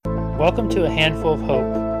Welcome to A Handful of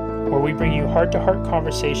Hope, where we bring you heart-to-heart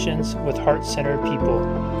conversations with heart-centered people.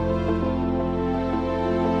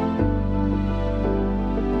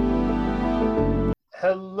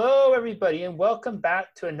 Hello, everybody, and welcome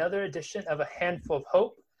back to another edition of A Handful of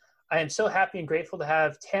Hope. I am so happy and grateful to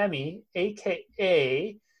have Tami,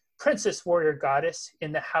 aka Princess Warrior Goddess,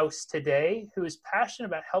 in the house today, who is passionate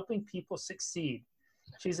about helping people succeed.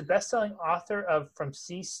 She's a best-selling author of From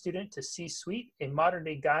C Student to C-Suite, a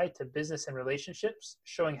modern-day guide to business and relationships,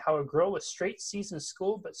 showing how a girl with straight C's in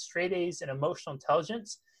school but straight A's in emotional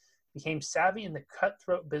intelligence became savvy in the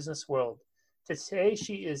cutthroat business world. Today,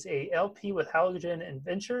 she is a LP with Halogen and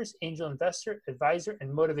Ventures, angel investor, advisor,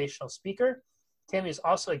 and motivational speaker. Tami is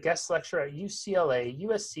also a guest lecturer at UCLA,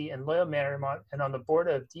 USC, and Loyola Marymount, and on the board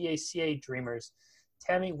of DACA Dreamers.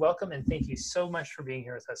 Tami, welcome, and thank you so much for being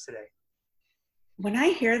here with us today. When I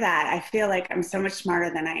hear that, I feel like I'm so much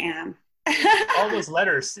smarter than I am. All those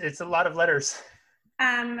letters. It's a lot of letters.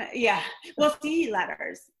 Yeah. Well, C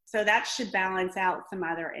letters. So that should balance out some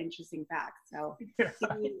other interesting facts. So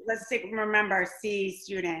remember C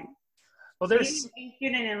student. Well, there's C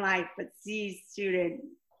student in life, but C student,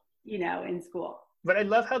 in school. But I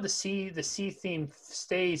love how the C theme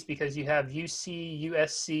stays because you have UC,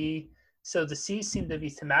 USC. So the C's seem to be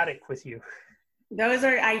thematic with you.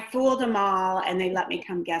 I fooled them all and they let me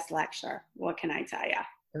come guest lecture. What can I tell you?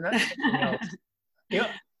 And that's something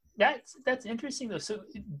else. That's interesting though. So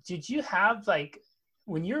did you have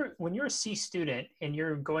when you're a C student and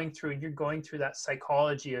you're going through that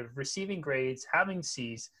psychology of receiving grades, having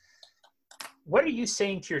C's, what are you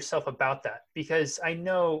saying to yourself about that? Because I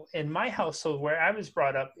know in my household where I was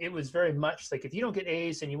brought up, it was very much like if you don't get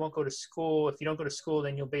A's, then you won't go to school. If you don't go to school,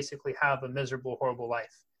 then you'll basically have a miserable, horrible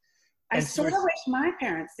life. I sort of wish my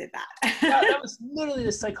parents did that. Yeah, that was literally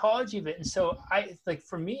the psychology of it. And so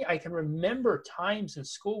for me, I can remember times in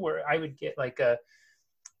school where I would get like a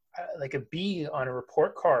B on a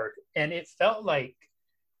report card. And it felt like,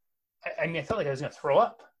 I felt like I was going to throw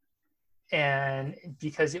up. And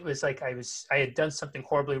because it was like I had done something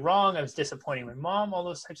horribly wrong. I was disappointing my mom, all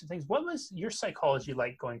those types of things. What was your psychology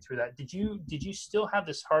like going through that? Did you still have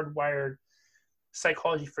this hardwired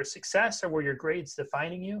psychology for success, or were your grades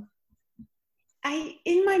defining you?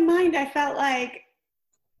 In my mind, I felt like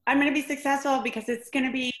I'm going to be successful because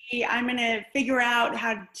I'm going to figure out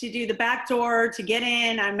how to do the back door to get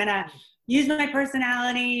in. I'm going to use my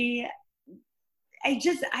personality. I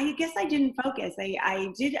guess I didn't focus.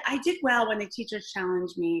 I did well when the teachers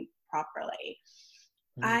challenged me properly.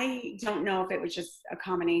 Mm-hmm. I don't know if it was just a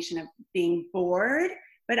combination of being bored,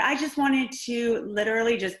 but I just wanted to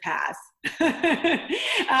literally just pass.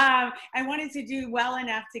 I wanted to do well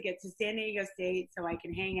enough to get to San Diego State so I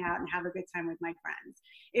can hang out and have a good time with my friends.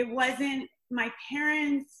 My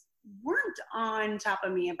parents weren't on top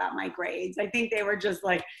of me about my grades. I think they were just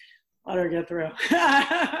like, let her get through.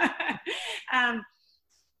 And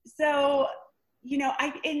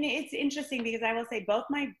it's interesting because I will say both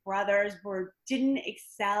my brothers didn't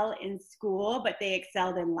excel in school, but they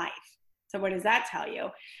excelled in life. So what does that tell you?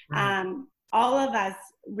 Mm-hmm. All of us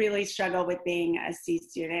really struggle with being a C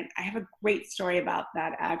student. I have a great story about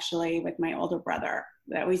that actually with my older brother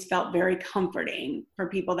that always felt very comforting for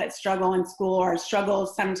people that struggle in school or struggle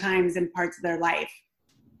sometimes in parts of their life.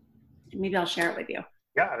 Maybe I'll share it with you.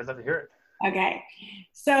 Yeah, I would love to hear it. Okay.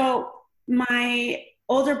 So my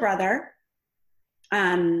older brother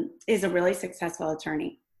is a really successful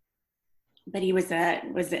attorney. But he was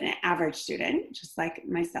an average student, just like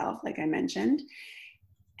myself, like I mentioned.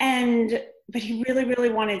 But he really, really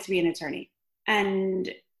wanted to be an attorney.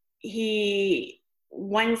 And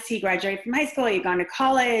once he graduated from high school, he'd gone to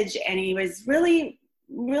college, and he was really,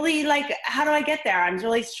 really like, how do I get there? I'm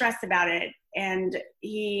really stressed about it. And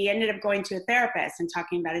he ended up going to a therapist and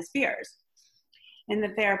talking about his fears. And the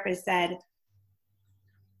therapist said,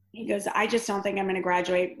 he goes, I just don't think I'm going to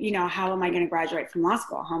graduate. How am I going to graduate from law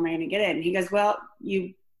school? How am I going to get in? He goes, well,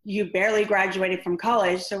 you barely graduated from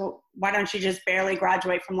college, so why don't you just barely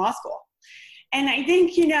graduate from law school? And I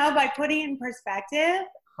think, by putting it in perspective,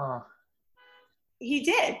 he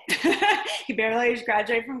did. He barely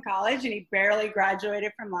graduated from college, and he barely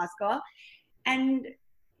graduated from law school. And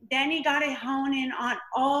then he got to hone in on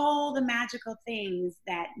all the magical things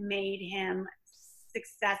that made him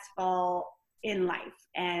successful in life.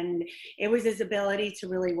 And it was his ability to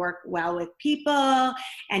really work well with people,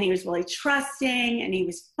 and he was really trusting, and he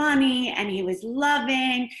was funny, and he was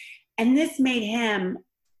loving, and this made him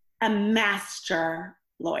a master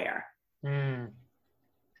lawyer. A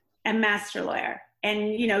master lawyer.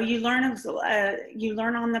 And you learn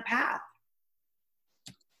on the path.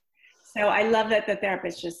 So I love that the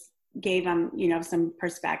therapist just gave him, some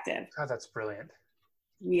perspective. God, that's brilliant.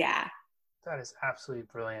 Yeah. That is absolutely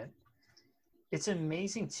brilliant. It's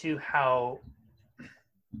amazing too how,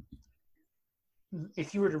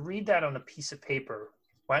 if you were to read that on a piece of paper,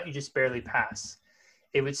 why don't you just barely pass?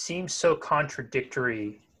 It would seem so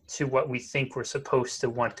contradictory to what we think we're supposed to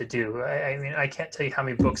want to do. I mean, I can't tell you how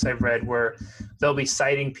many books I've read where they'll be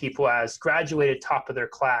citing people as graduated top of their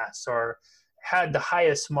class or had the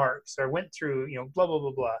highest marks or went through, blah, blah,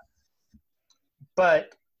 blah, blah.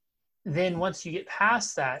 But then once you get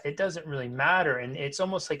past that, it doesn't really matter. And it's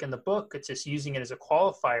almost like in the book, it's just using it as a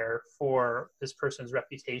qualifier for this person's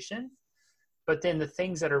reputation. But then the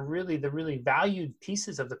things that are really the really valued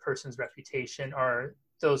pieces of the person's reputation are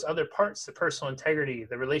those other parts, the personal integrity,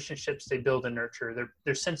 the relationships they build and nurture,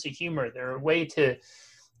 their sense of humor, the way to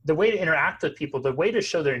interact with people, the way to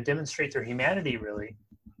show and demonstrate their humanity, really.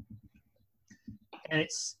 And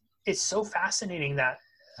it's so fascinating that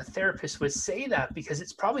a therapist would say that, because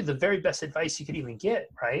it's probably the very best advice you could even get,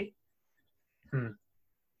 right?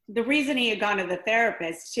 The reason he had gone to the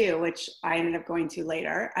therapist too, which I ended up going to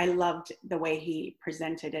later, I loved the way he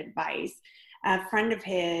presented advice. A friend of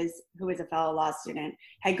his, who was a fellow law student,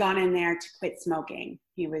 had gone in there to quit smoking.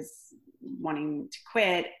 He was wanting to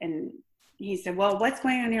quit, and he said, well, what's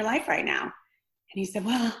going on in your life right now? And he said,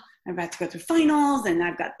 well, I'm about to go through finals, and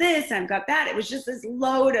I've got this, and I've got that. It was just this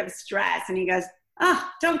load of stress. And he goes,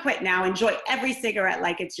 don't quit now. Enjoy every cigarette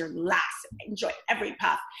like it's your last. Enjoy every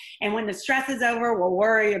puff. And when the stress is over,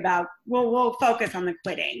 we'll focus on the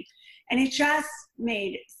quitting. And it just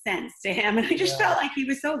made sense to him. And I just felt like he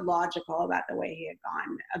was so logical about the way he had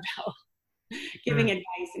gone about giving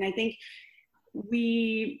advice. And I think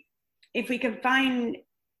if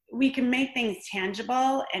we can make things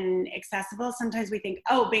tangible and accessible. Sometimes we think,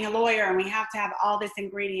 being a lawyer, and we have to have all this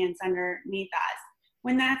ingredients underneath us.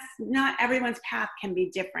 When that's not, everyone's path can be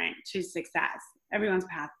different to success. Everyone's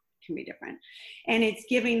path can be different. And it's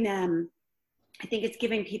giving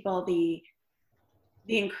people the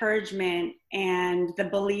encouragement and the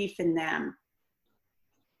belief in them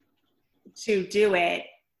to do it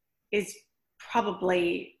is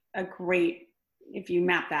probably a great, if you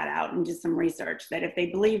map that out and do some research, that if they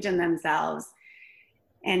believed in themselves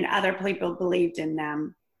and other people believed in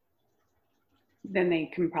them, then they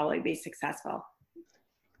can probably be successful.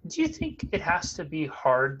 Do you think it has to be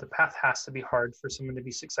hard? The path has to be hard for someone to be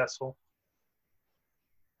successful?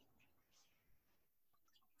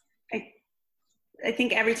 I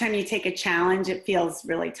think every time you take a challenge, it feels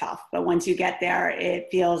really tough. But once you get there, it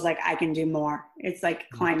feels like I can do more. It's like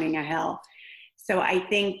climbing a hill. So I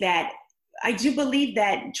do believe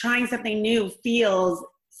that trying something new feels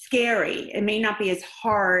scary. It may not be as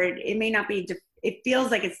hard. It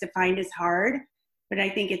feels like it's defined as hard, but I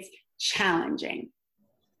think it's challenging.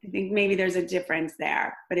 I think maybe there's a difference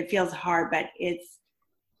there, but it feels hard, but it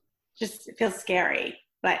feels scary.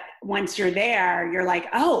 But once you're there, you're like,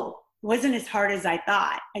 it wasn't as hard as I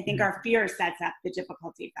thought. I think our fear sets up the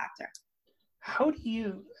difficulty factor. How do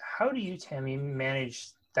you, Tami, manage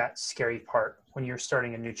that scary part when you're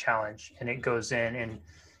starting a new challenge and it goes in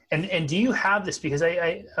and do you have this? Because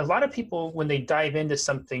a lot of people, when they dive into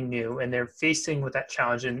something new and they're facing with that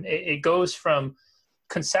challenge, and it goes from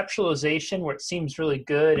conceptualization where it seems really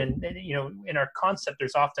good, and in our concept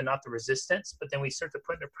there's often not the resistance, but then we start to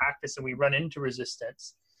put into practice and we run into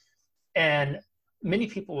resistance. And many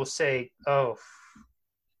people will say, do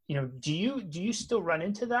you still run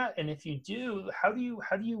into that? And if you do, how do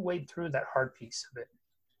you wade through that hard piece of it?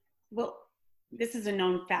 Well, this is a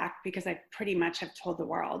known fact because I pretty much have told the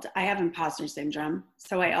world I have imposter syndrome.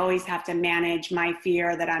 So I always have to manage my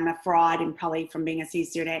fear that I'm a fraud, and probably from being a C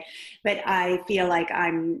student, but I feel like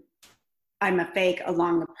I'm a fake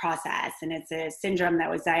along the process. And it's a syndrome that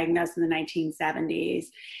was diagnosed in the 1970s.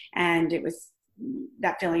 And it was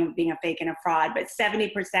that feeling of being a fake and a fraud, but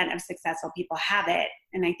 70% of successful people have it.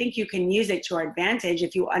 And I think you can use it to your advantage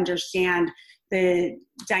if you understand the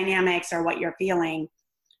dynamics or what you're feeling.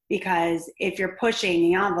 Because if you're pushing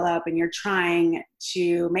the envelope and you're trying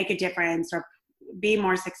to make a difference or be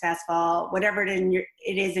more successful, whatever it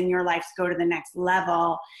is in your life to go to the next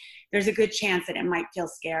level, there's a good chance that it might feel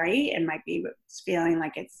scary. It might be feeling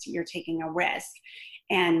like you're taking a risk.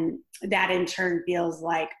 And that in turn feels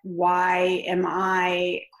like, why am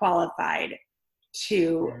I qualified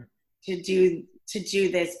to do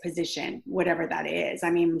this position, whatever that is?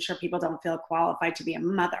 I mean, I'm sure people don't feel qualified to be a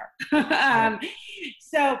mother.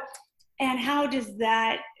 And how does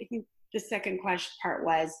that, I think the second question part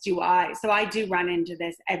was, I do run into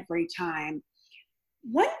this every time.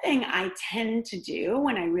 One thing I tend to do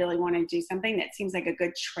when I really want to do something that seems like a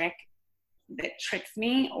good trick that tricks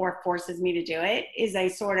me or forces me to do it is I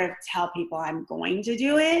sort of tell people I'm going to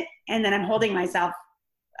do it, and then I'm holding myself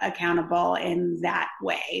accountable in that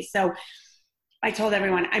way. So I told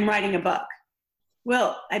everyone I'm writing a book.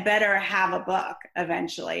 Well, I better have a book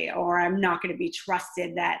eventually, or I'm not going to be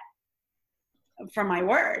trusted that for my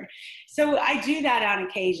word. So I do that on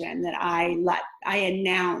occasion, that I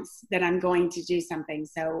announce that I'm going to do something.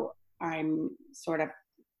 So I'm sort of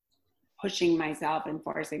pushing myself and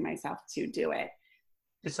forcing myself to do it.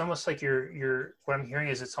 It's almost like you're what I'm hearing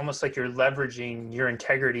is it's almost like you're leveraging your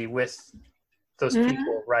integrity with those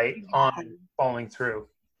people, right? On following through.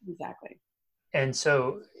 Exactly. And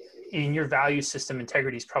so in your value system,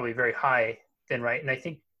 integrity is probably very high then, right? And I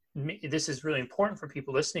think this is really important for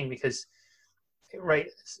people listening because, right,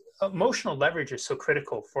 emotional leverage is so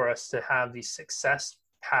critical for us to have these success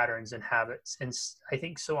patterns and habits. And I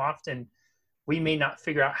think so often we may not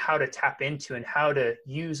figure out how to tap into and how to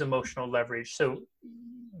use emotional leverage. So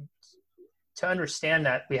to understand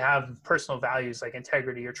that we have personal values like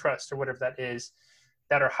integrity or trust or whatever that is,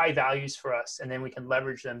 that are high values for us, and then we can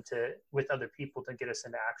leverage them with other people to get us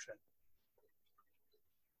into action.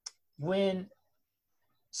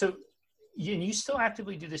 You still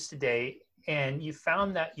actively do this today, and you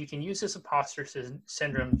found that you can use this imposter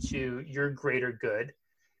syndrome to your greater good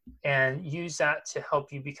and use that to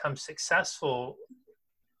help you become successful.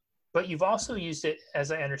 But you've also used it,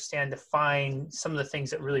 as I understand, to find some of the things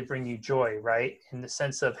that really bring you joy, right? In the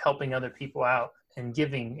sense of helping other people out and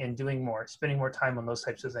giving and doing more, spending more time on those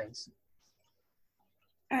types of things.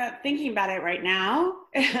 Thinking about it right now,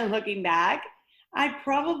 looking back, I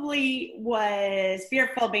probably was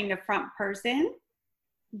fearful being the front person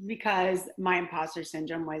because my imposter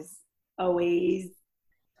syndrome was always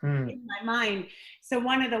in my mind. So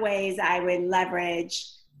one of the ways I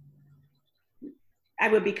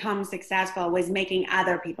would become successful was making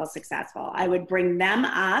other people successful. I would bring them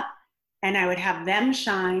up and I would have them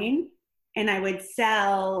shine, and I would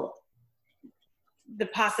sell the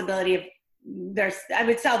possibility of I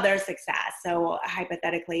would sell their success. So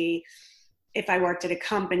hypothetically, if I worked at a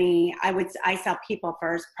company, I sell people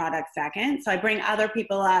first, product second. So I bring other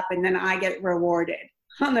people up and then I get rewarded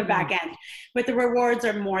on the back end. But the rewards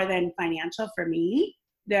are more than financial for me.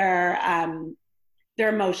 They're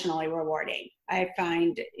emotionally rewarding. I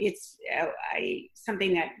find it's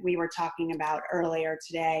something that we were talking about earlier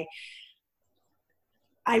today.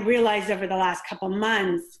 I realized over the last couple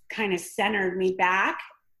months kind of centered me back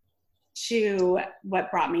to what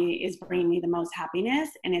is bringing me the most happiness,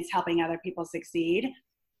 and it's helping other people succeed.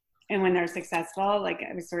 And when they're successful, like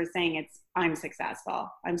I was sort of saying, I'm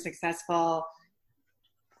successful. I'm successful,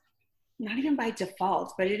 not even by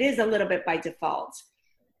default, but it is a little bit by default.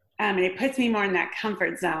 And it puts me more in that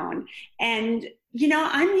comfort zone. And,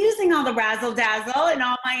 I'm using all the razzle dazzle and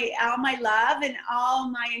all my love and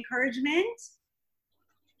all my encouragement.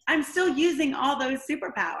 I'm still using all those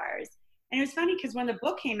superpowers. And it was funny because when the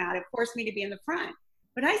book came out, it forced me to be in the front.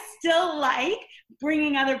 But I still like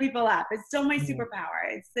bringing other people up. It's still my superpower.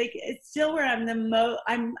 It's like it's still where I'm the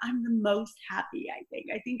most happy.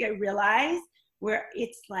 I think I realize where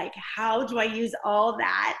it's like, how do I use all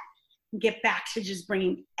that and get back to just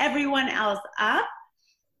bringing everyone else up,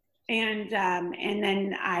 and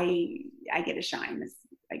then I get to shine.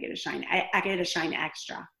 I get to shine. I get to shine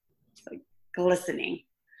extra. It's like glistening.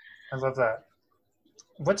 I love that.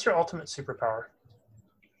 What's your ultimate superpower?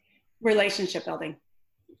 Relationship building.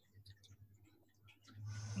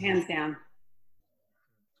 Hands down.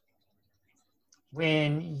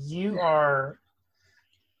 I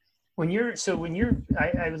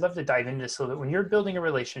would love to dive into this a little bit. When you're building a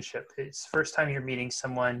relationship, it's the first time you're meeting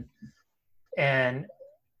someone, and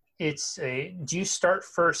do you start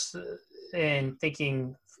first in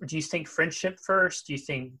thinking, do you think friendship first? Do you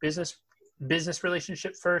think business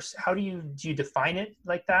relationship first? How do you define it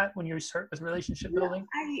like that when you start with relationship building?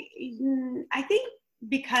 I think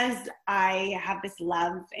because I have this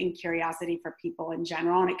love and curiosity for people in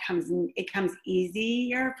general, and it comes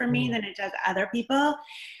easier for me than it does other people.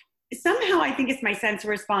 Somehow I think it's my sense of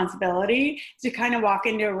responsibility to kind of walk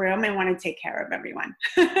into a room and want to take care of everyone.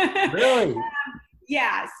 Really?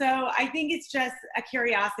 Yeah. So I think it's just a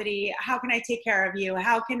curiosity. How can I take care of you?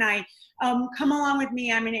 How can I come along with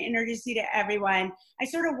me? I'm going to introduce you to everyone. I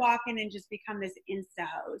sort of walk in and just become this Insta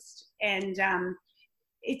host. And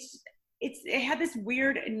it had this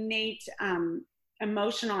weird innate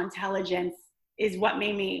emotional intelligence is what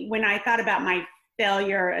made me, when I thought about my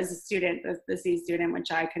failure as a student, the C student,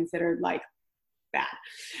 which I considered like bad.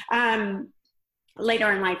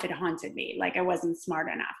 Later in life, it haunted me. Like I wasn't smart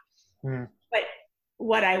enough. But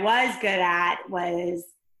what I was good at was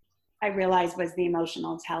I realized was the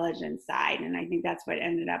emotional intelligence side. And I think that's what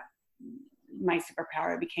ended up my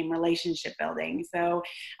superpower became relationship building. So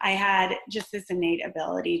I had just this innate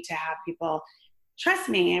ability to have people trust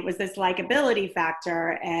me. It was this likability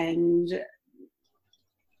factor. And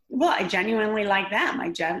well, I genuinely liked them. I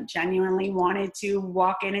genuinely wanted to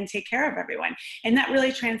walk in and take care of everyone. And that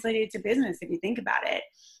really translated to business if you think about it.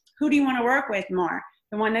 Who do you want to work with more?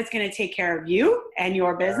 The one that's going to take care of you and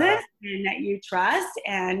your business and that you trust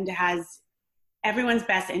and has everyone's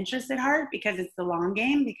best interest at heart, because it's the long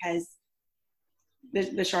game, because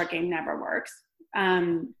the short game never works.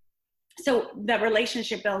 So the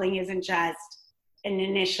relationship building isn't just an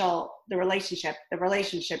initial, the relationships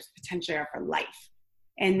potentially are for life.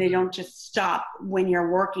 And they don't just stop when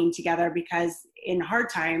you're working together, because in hard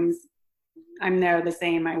times, I'm there the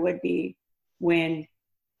same I would be when,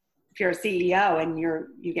 if you're a CEO and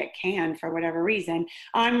you get canned for whatever reason,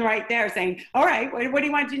 I'm right there saying, all right, what do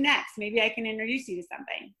you want to do next? Maybe I can introduce you to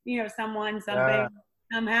something, someone, something,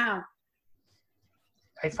 somehow.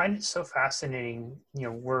 I find it so fascinating.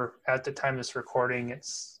 We're at the time of this recording,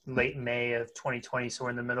 it's late May of 2020. So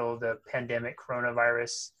we're in the middle of the pandemic,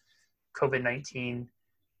 coronavirus, COVID-19,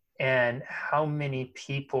 and how many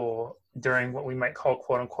people during what we might call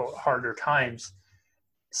quote unquote harder times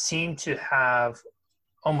seem to have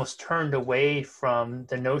almost turned away from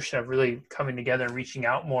the notion of really coming together and reaching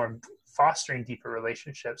out more and fostering deeper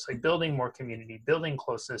relationships, like building more community, building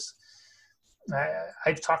closeness.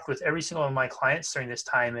 I've talked with every single one of my clients during this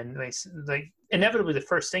time, and like inevitably the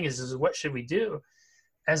first thing is what should we do? And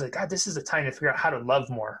I was like, God, this is a time to figure out how to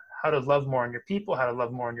love more in your people, how to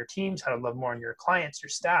love more in your teams, how to love more in your clients,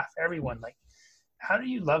 your staff, everyone. Like, how do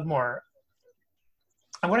you love more?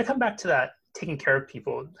 I want to come back to that, taking care of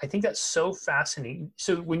people. I think that's so fascinating.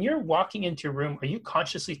 So when you're walking into your room, are you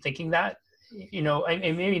consciously thinking that,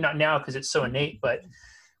 and maybe not now because it's so innate, but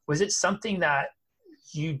was it something that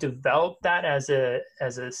you developed that as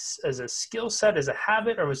a skill set, as a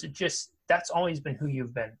habit, or was it just, that's always been who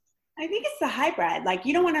you've been? I think it's the hybrid. Like,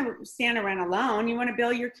 you don't want to stand around alone. You want to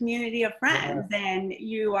build your community of friends. And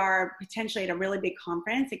you are potentially at a really big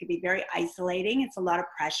conference. It could be very isolating. It's a lot of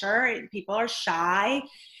pressure. People are shy.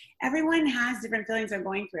 Everyone has different feelings they're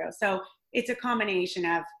going through. So it's a combination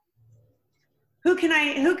of who can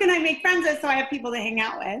I make friends with so I have people to hang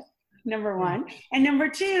out with, number one. And number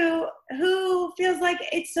two, who feels like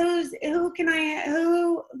it's so,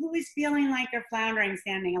 who is feeling like they're floundering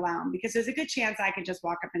standing alone? Because there's a good chance I could just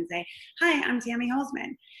walk up and say, hi, I'm Tami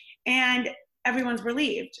Holzman. And everyone's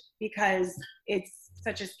relieved, because it's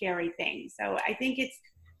such a scary thing. So I think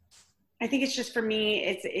it's just, for me,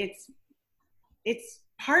 it's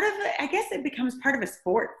part of it. I guess it becomes part of a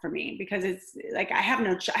sport for me, because it's like I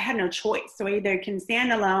had no choice. So I either can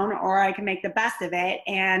stand alone or I can make the best of it,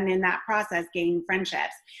 and in that process gain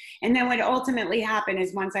friendships. And then what ultimately happened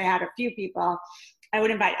is, once I had a few people, I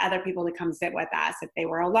would invite other people to come sit with us if they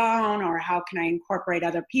were alone, or how can I incorporate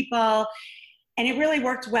other people. And it really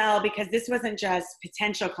worked well, because this wasn't just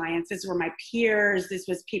potential clients. This were my peers. This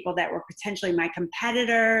was people that were potentially my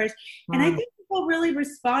competitors. And I think people really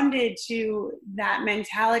responded to that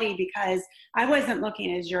mentality, because I wasn't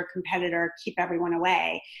looking as your competitor, keep everyone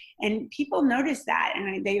away. And people noticed that.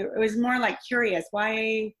 And it was more like curious,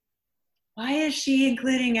 why is she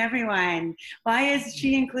including everyone? Why is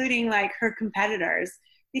she including like her competitors?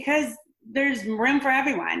 Because there's room for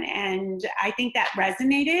everyone. And I think that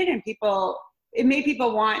resonated, and it made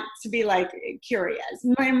people want to be like curious.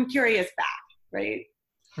 I'm curious back, right?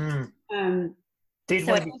 They'd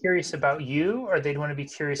want to be curious about you, or they'd want to be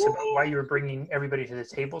curious about why you were bringing everybody to the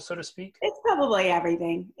table, so to speak? It's probably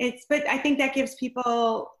everything. But I think that gives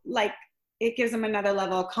people, like, it gives them another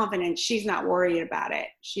level of confidence. She's not worried about it.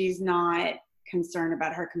 She's not concerned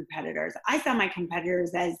about her competitors. I saw my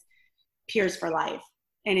competitors as peers for life.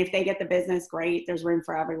 And if they get the business, great, there's room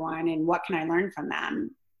for everyone. And what can I learn from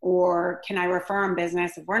them? Or can I refer them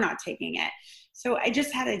business if we're not taking it? So I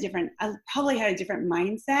probably had a different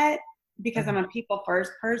mindset, because I'm a people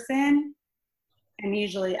first person. And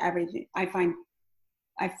usually everything I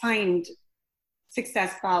find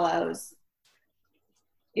success follows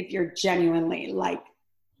if you genuinely like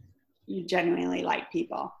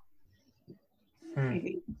people. I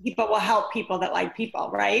think people will help people that like people,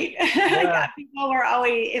 right? Yeah. People were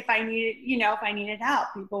always, if I needed help,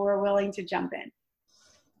 people were willing to jump in.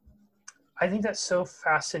 I think that's so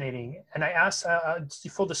fascinating. And I asked,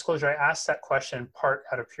 full disclosure, I asked that question part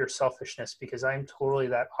out of pure selfishness, because I'm totally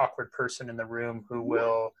that awkward person in the room who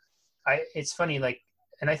will, it's funny, like,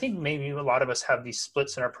 and I think maybe a lot of us have these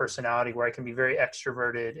splits in our personality where I can be very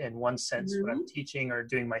extroverted in one sense when I'm teaching or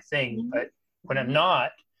doing my thing, but when I'm not,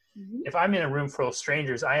 Mhm. if I'm in a room full of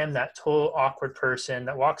strangers, I am that total awkward person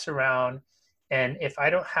that walks around. And if I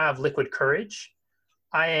don't have liquid courage,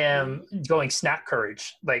 I am going snack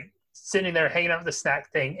courage, like sitting there hanging out with the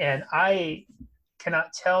snack thing. And I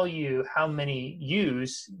cannot tell you how many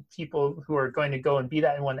yous, people who are going to go and be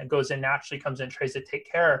that one that goes in naturally, comes in, tries to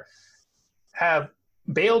take care, have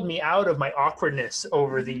bailed me out of my awkwardness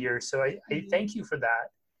over the years. So I thank you for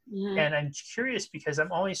that. Mhm. And I'm curious because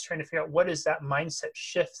I'm always trying to figure out what is that mindset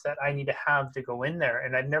shift that I need to have to go in there.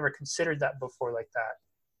 And I've never considered that before like that.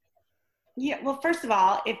 Yeah, well, first of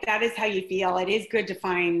all, if that is how you feel, it is good to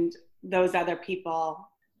find those other people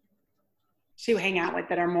to hang out with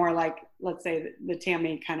that are more like, let's say, the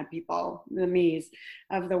Tami kind of people, the me's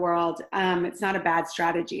of the world. It's not a bad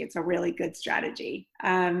strategy. It's a really good strategy.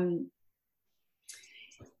 I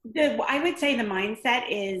would say the mindset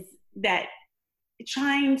is that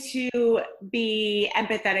trying to be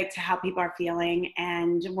empathetic to how people are feeling,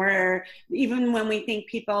 and we're, even when we think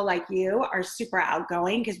people like you are super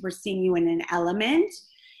outgoing because we're seeing you in an element,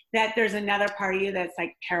 that there's another part of you that's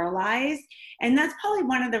like paralyzed. And that's probably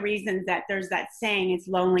one of the reasons that there's that saying, it's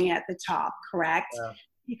lonely at the top, correct? Yeah.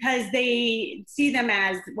 Because they see them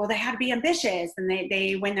as, well, they had to be ambitious, and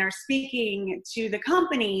they when they're speaking to the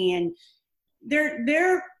company, and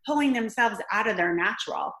they're pulling themselves out of their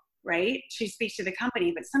natural, right, to speak to the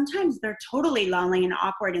company. But sometimes they're totally lonely and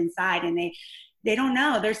awkward inside, and they don't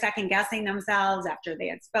know, they're second guessing themselves after they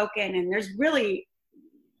had spoken. And there's a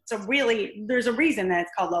reason that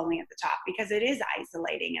it's called lonely at the top, because it is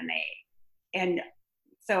isolating. And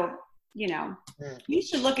so, you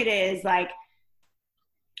should look at it as like,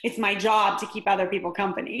 it's my job to keep other people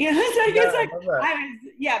company. I love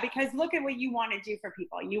that. Because look at what you want to do for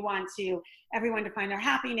people. You want everyone to find their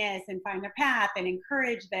happiness and find their path and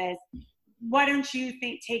encourage this. Why don't you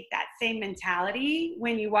take that same mentality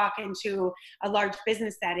when you walk into a large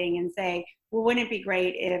business setting and say, well, wouldn't it be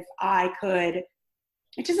great if I could,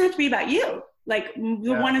 it doesn't have to be about you. Like,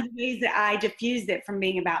 one of the ways that I diffused it from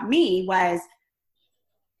being about me was,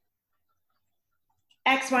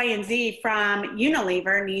 X, Y, and Z from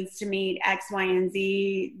Unilever needs to meet X, Y, and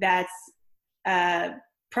Z that's a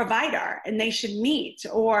provider, and they should meet,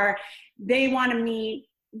 or they want to meet.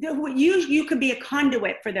 You could be a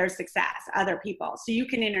conduit for their success, other people, so you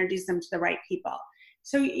can introduce them to the right people.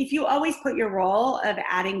 So if you always put your role of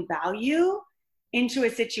adding value into a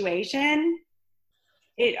situation,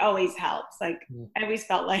 it always helps. Like, I always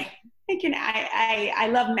felt like I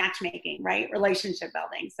love matchmaking, right? Relationship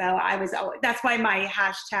building. So that's why my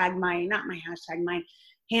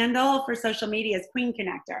handle for social media is Queen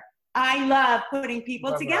Connector. I love putting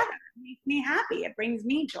people together. It makes me happy. It brings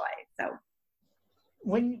me joy. So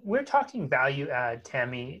when we're talking value add,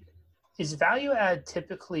 Tami, is value add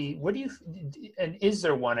typically, and is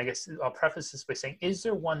there one, I guess I'll preface this by saying, is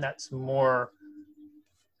there one that's a more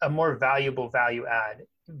valuable value add?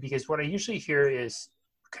 Because what I usually hear is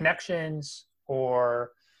connections,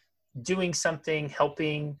 or doing something,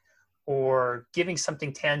 helping, or giving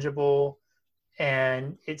something tangible.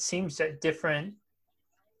 And it seems that different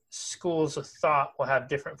schools of thought will have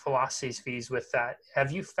different philosophies with that.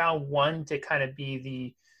 Have you found one to kind of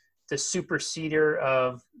be the superseder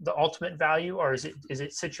of the ultimate value, or is it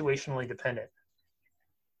situationally dependent?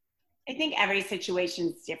 I think every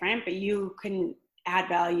situation is different, but you can add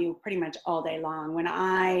value pretty much all day long. When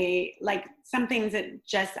I, like, some things that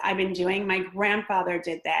just I've been doing, my grandfather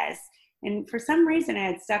did this, and for some reason it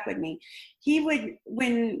had stuck with me. He would,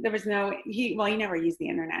 when there was he never used the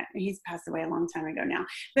internet. He's passed away a long time ago now,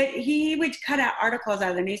 but he would cut out articles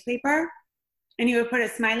out of the newspaper, and he would put a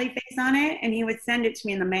smiley face on it, and he would send it to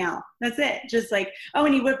me in the mail. That's it. Just like,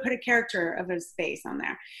 and he would put a character of his face on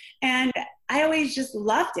there. And I always just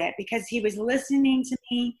loved it because he was listening to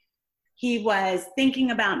me. He was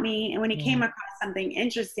thinking about me. And when he came across something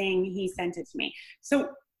interesting, he sent it to me.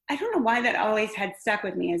 So I don't know why that always had stuck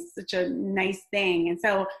with me as such a nice thing. And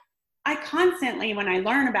so I constantly, when I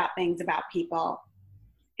learn about things about people,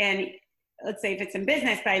 and let's say if it's in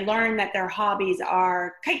business, but I learn that their hobbies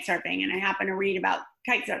are kite surfing, and I happen to read about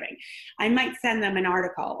kite surfing, I might send them an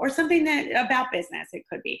article or something about business. It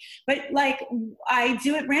could be, but like, I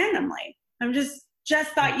do it randomly. I'm just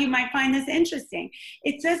thought you might find this interesting.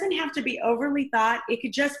 It doesn't have to be overly thought. It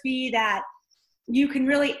could just be that you can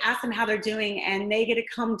really ask them how they're doing, and they get to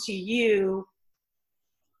come to you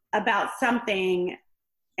about something,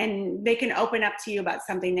 and they can open up to you about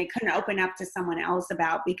something they couldn't open up to someone else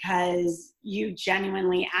about, because you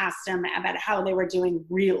genuinely asked them about how they were doing.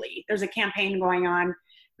 Really, there's a campaign going on,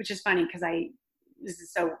 which is funny because this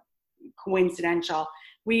is so coincidental.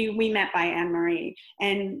 We met by Anne Marie,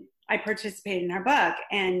 and I participated in her book,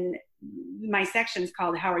 and my section's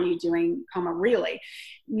called "How Are You Doing, Really?"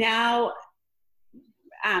 Now,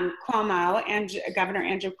 Cuomo and Governor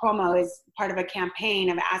Andrew Cuomo is part of a campaign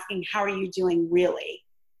of asking, "How are you doing really?"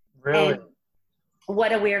 Really? And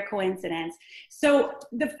what a weird coincidence. So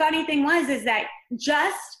the funny thing is that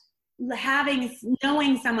just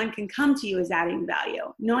knowing someone can come to you is adding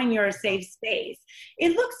value, knowing you're a safe space.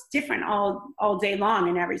 It looks different all day long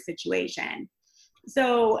in every situation.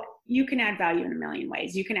 So you can add value in a million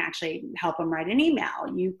ways. You can actually help them write an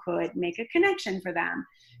email. You could make a connection for them.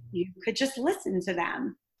 You could just listen to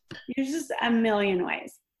them. There's just a million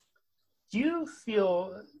ways. Do you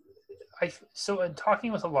feel, so in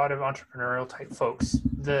talking with a lot of entrepreneurial type folks,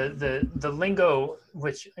 the lingo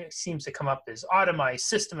which seems to come up is automate,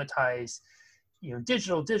 systematize,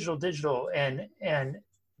 digital, and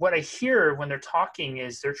what I hear when they're talking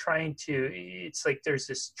is they're trying to, it's like there's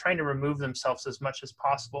this trying to remove themselves as much as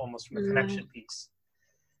possible almost from a connection piece.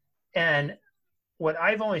 And what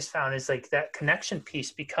I've always found is like that connection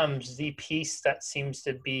piece becomes the piece that seems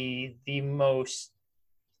to be the most,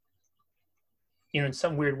 in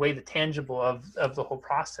some weird way, the tangible of the whole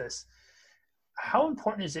process. How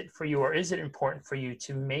important is it for you, or is it important for you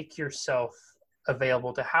to make yourself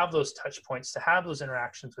available, to have those touch points, to have those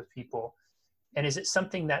interactions with people? And is it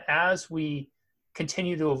something that as we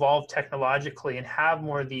continue to evolve technologically and have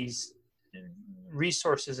more of these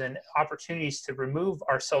resources and opportunities to remove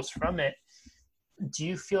ourselves from it, do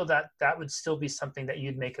you feel that that would still be something that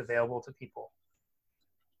you'd make available to people?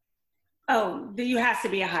 Oh, you have to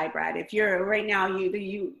be a hybrid. If you're right now,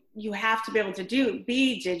 you have to be able to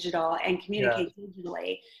be digital and communicate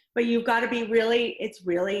digitally, but you've got to be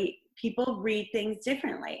people read things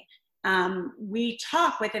differently. We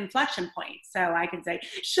talk with inflection points. So I can say,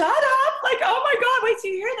 shut up. Like, oh my God, wait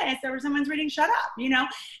till you hear this. Or someone's reading, shut up,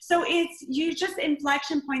 So you just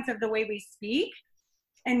inflection points of the way we speak.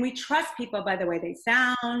 And we trust people by the way they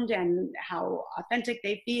sound and how authentic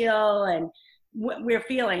they feel and what we're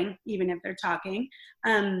feeling, even if they're talking.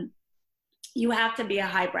 You have to be a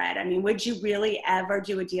hybrid. I mean, would you really ever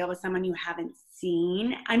do a deal with someone you haven't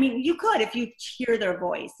seen? I mean, you could if you hear their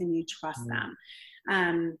voice and you trust them.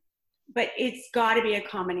 But it's got to be a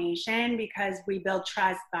combination, because we build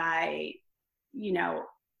trust by,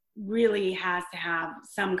 really has to have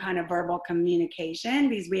some kind of verbal communication,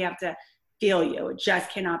 because we have to feel you. It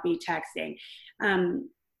just cannot be texting. I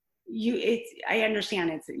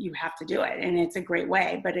understand you have to do it, and it's a great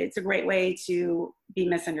way, but it's a great way to be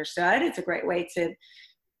misunderstood. It's a great way to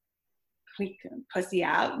pussy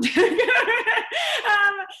out.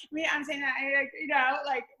 I'm saying that,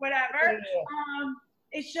 like whatever.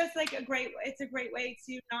 It's just like a great way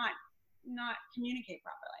to not communicate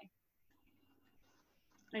properly.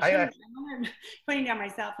 I'm putting down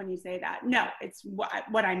myself when you say that. No, it's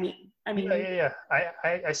what I mean. Yeah.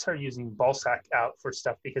 I started using ball sack out for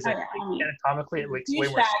stuff because anatomically it makes way more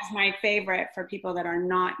sense. Douchebag is my favorite for people that are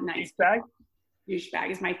not nice.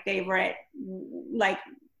 Douchebag is my favorite, like,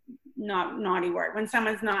 not naughty word. When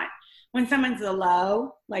someone's a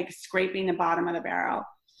low, like scraping the bottom of the barrel.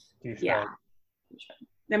 Douchebag. Yeah.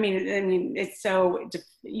 I mean, it's so,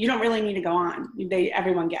 you don't really need to go on.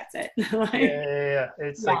 Everyone gets it. Yeah.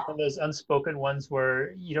 It's like one of those unspoken ones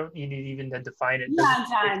where you don't need even to define it. Yeah,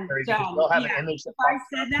 done. They'll have an image that if I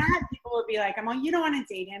said that, people would be like, you don't want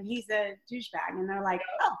to date him. He's a douchebag. And they're like,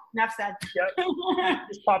 oh, enough said. Yep. It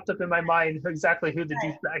just popped up in my mind exactly who the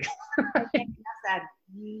douchebag is. Enough said.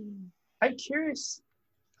 I'm curious,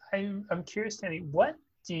 Tami, what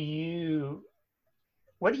do you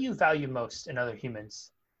value most in other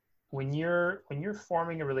humans? When you're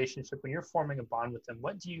forming a relationship, when you're forming a bond with them,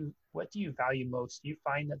 what do you value most? Do you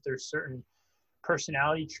find that there's certain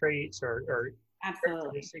personality traits or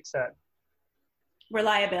characteristics that?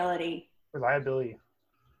 Reliability. So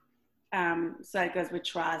that goes with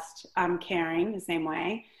trust. Caring the same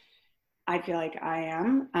way. I feel like I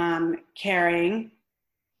am. Caring.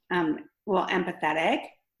 Empathetic.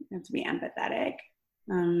 You have to be empathetic.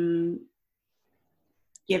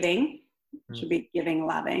 Giving. Should be giving,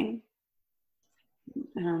 loving.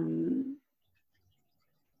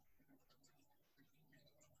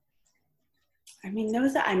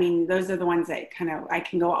 Those are the ones that I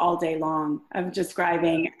can go all day long of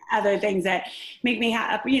describing other things that make me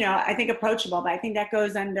happy. I think approachable, but I think that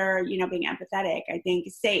goes under, being empathetic. I think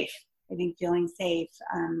safe. I think feeling safe.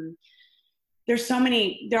 There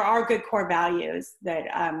are good core values that,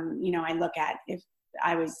 I look at if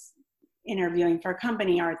I was interviewing for a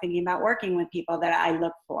company or thinking about working with people that I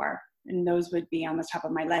look for, and those would be on the top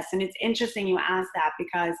of my list. And it's interesting you asked that,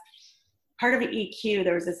 because part of EQ,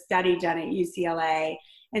 there was a study done at UCLA,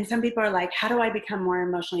 and some people are like, how do I become more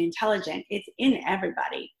emotionally intelligent? It's in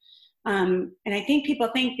everybody. And I think people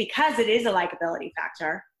think because it is a likability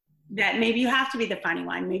factor that maybe you have to be the funny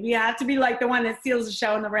one. Maybe you have to be like the one that steals the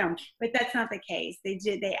show in the room. But that's not the case. They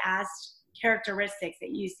asked characteristics at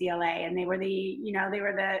UCLA, and they were the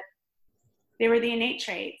innate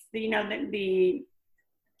traits. They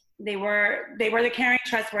were the caring,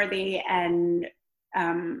 trustworthy, and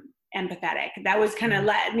empathetic. That was kind of,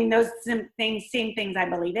 I mean, those same things I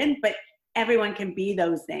believe in, but everyone can be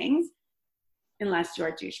those things unless you're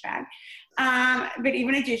a douchebag. But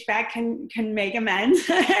even a douchebag can make amends.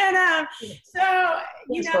 And so,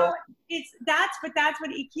 you know, that's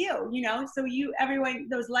what EQ, you know, so everyone,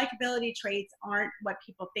 those likability traits aren't what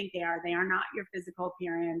people think they are. They are not your physical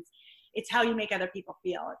appearance. It's how you make other people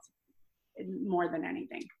feel. It's more than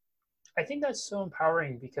anything. I think that's so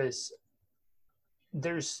empowering because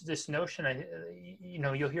there's this notion, you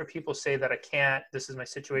know, you'll hear people say that I can't, this is my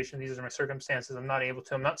situation, these are my circumstances, I'm not able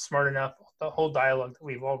to, I'm not smart enough, the whole dialogue that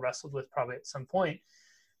we've all wrestled with probably at some point.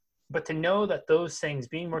 But to know that those things,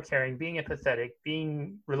 being more caring, being empathetic,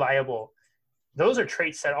 being reliable, those are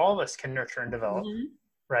traits that all of us can nurture and develop,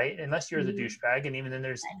 right? Unless you're the douchebag, and even then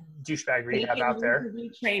there's douchebag rehab out there.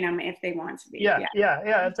 Train them if they want to be. Yeah,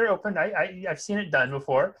 if they're open. I've seen it done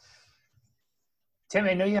before.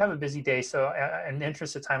 Tami, I know you have a busy day, so in the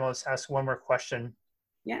interest of time, I'll just ask one more question.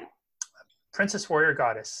 Yeah. Princess Warrior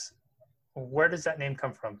Goddess, where does that name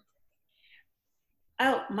come from?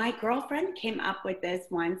 Oh, my girlfriend came up with this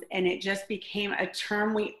once, and it just became a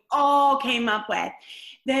term we all came up with.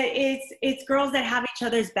 That it's girls that have each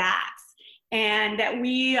other's backs, and that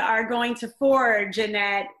we are going to forge, and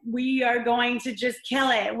that we are going to just kill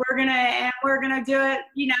it. We're gonna do it,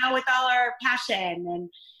 you know, with all our passion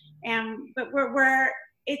but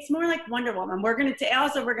it's more like Wonder Woman. We're gonna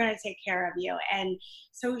take care of you. And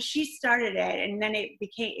so she started it, and then it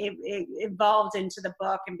evolved into the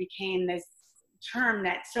book and became this term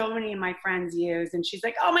that so many of my friends use. And she's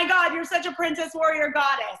like, "Oh my God, you're such a princess warrior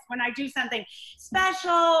goddess." When I do something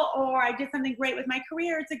special or I did something great with my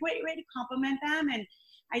career, it's a great way to compliment them. And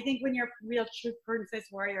I think when you're a real true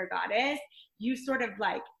princess warrior goddess, you sort of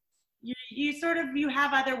like, you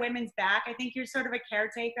have other women's back. I think you're sort of a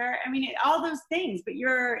caretaker. I mean, all those things, but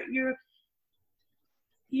you're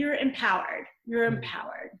empowered. You're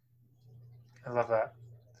empowered. I love that.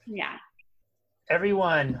 Yeah.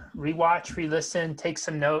 Everyone, rewatch, re-listen, take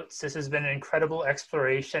some notes. This has been an incredible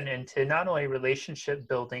exploration into not only relationship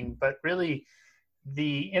building, but really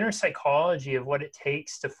the inner psychology of what it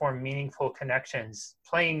takes to form meaningful connections.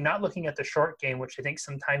 Not looking at the short game, which I think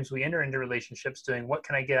sometimes we enter into relationships doing, what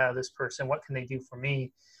can I get out of this person? What can they do for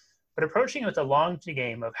me? But approaching it with the long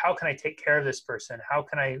game of how can I take care of this person? How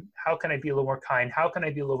can I be a little more kind? How can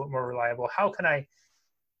I be a little bit more reliable? How can I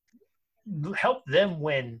help them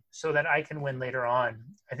win so that I can win later on?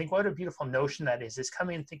 I think what a beautiful notion that is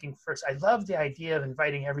coming and thinking first. I love the idea of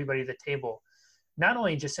inviting everybody to the table, not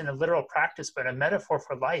only just in a literal practice, but a metaphor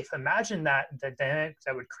for life. Imagine the dynamic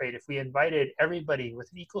that would create if we invited everybody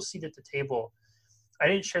with an equal seat at the table. I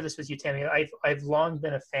didn't share this with you, Tami. I've long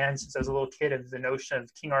been a fan since I was a little kid of the notion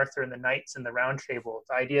of King Arthur and the knights and the round table.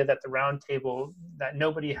 The idea that the round table, that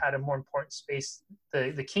nobody had a more important space.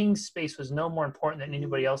 The king's space was no more important than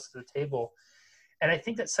anybody else at the table. And I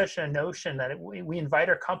think that's such a notion that we invite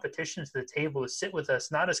our competition to the table to sit with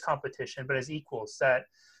us, not as competition, but as equals, that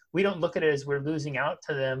we don't look at it as we're losing out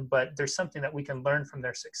to them, but there's something that we can learn from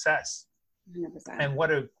their success. 100%. And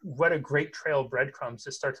what a great trail of breadcrumbs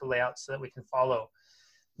to start to lay out so that we can follow.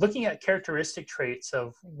 Looking at characteristic traits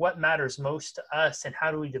of what matters most to us and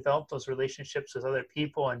how do we develop those relationships with other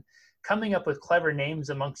people, and coming up with clever names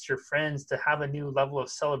amongst your friends to have a new level of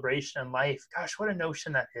celebration in life. Gosh, what a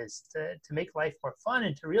notion that is, to make life more fun,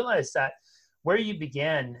 and to realize that where you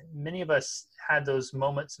began, many of us had those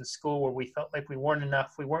moments in school where we felt like we weren't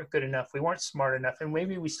enough, we weren't good enough, we weren't smart enough, and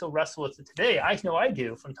maybe we still wrestle with it today. I know I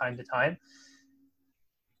do from time to time.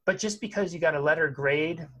 But just because you got a letter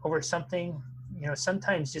grade over something, you know,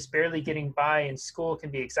 sometimes just barely getting by in school can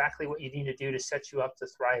be exactly what you need to do to set you up to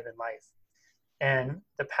thrive in life. And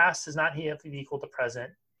the past does not have to be equal to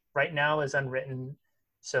present. Right now is unwritten.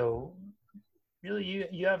 So really,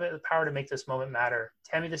 you have the power to make this moment matter.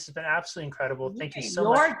 Tami, this has been absolutely incredible. Thank you so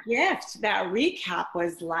much. Your gift, that recap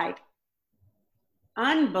was like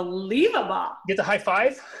unbelievable. Get the high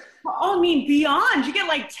five? Oh, I mean, beyond. You get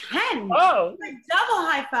like 10. Oh. Like double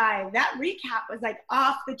high five. That recap was like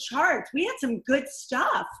off the charts. We had some good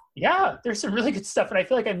stuff. Yeah, there's some really good stuff. And I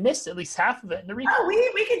feel like I missed at least half of it in the recap. Oh, we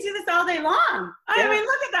could do this all day long. Yeah. I mean,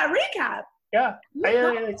 look at that recap. Yeah.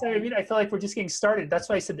 I feel like we're just getting started. That's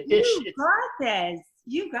why I said the ish. You got this.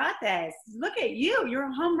 You got this. Look at you. You're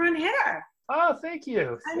a home run hitter. Oh, thank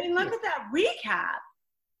you. I mean, look at that recap.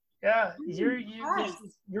 Yeah,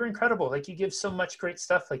 you're incredible. Like, you give so much great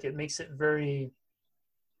stuff. Like, it makes it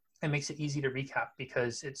easy to recap,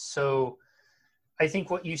 because it's so, I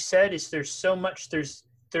think what you said is there's so much, there's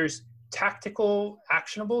tactical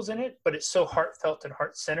actionables in it, but it's so heartfelt and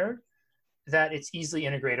heart-centered that it's easily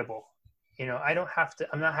integratable.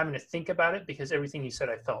 I'm not having to think about it, because everything you said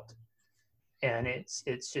I felt. And it's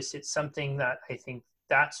something that I think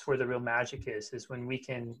that's where the real magic is when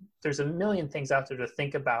there's a million things out there to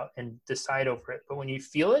think about and decide over it. But when you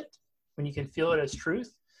can feel it as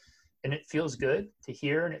truth, and it feels good to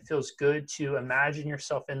hear, and it feels good to imagine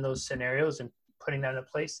yourself in those scenarios and putting that in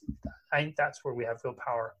place, I think that's where we have real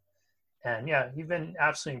power. And yeah, you've been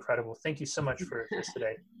absolutely incredible. Thank you so much for this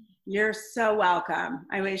today. You're so welcome.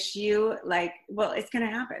 I wish you it's going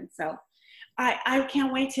to happen. So I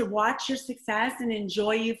can't wait to watch your success and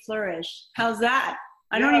enjoy you flourish. How's that?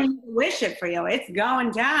 I don't even wish it for you. It's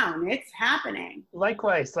going down. It's happening.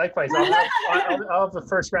 Likewise. I'll have the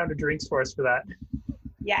first round of drinks for us for that.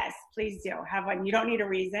 Yes, please do. Have one. You don't need a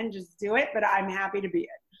reason. Just do it, but I'm happy to be it.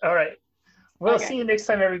 All right. We'll see you next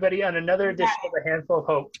time, everybody, on another edition of A Handful of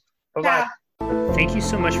Hope. Bye-bye. Thank you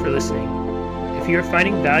so much for listening. If you are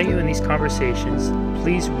finding value in these conversations,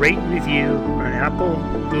 please rate and review on Apple,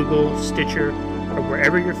 Google, Stitcher, or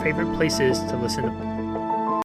wherever your favorite place is to listen to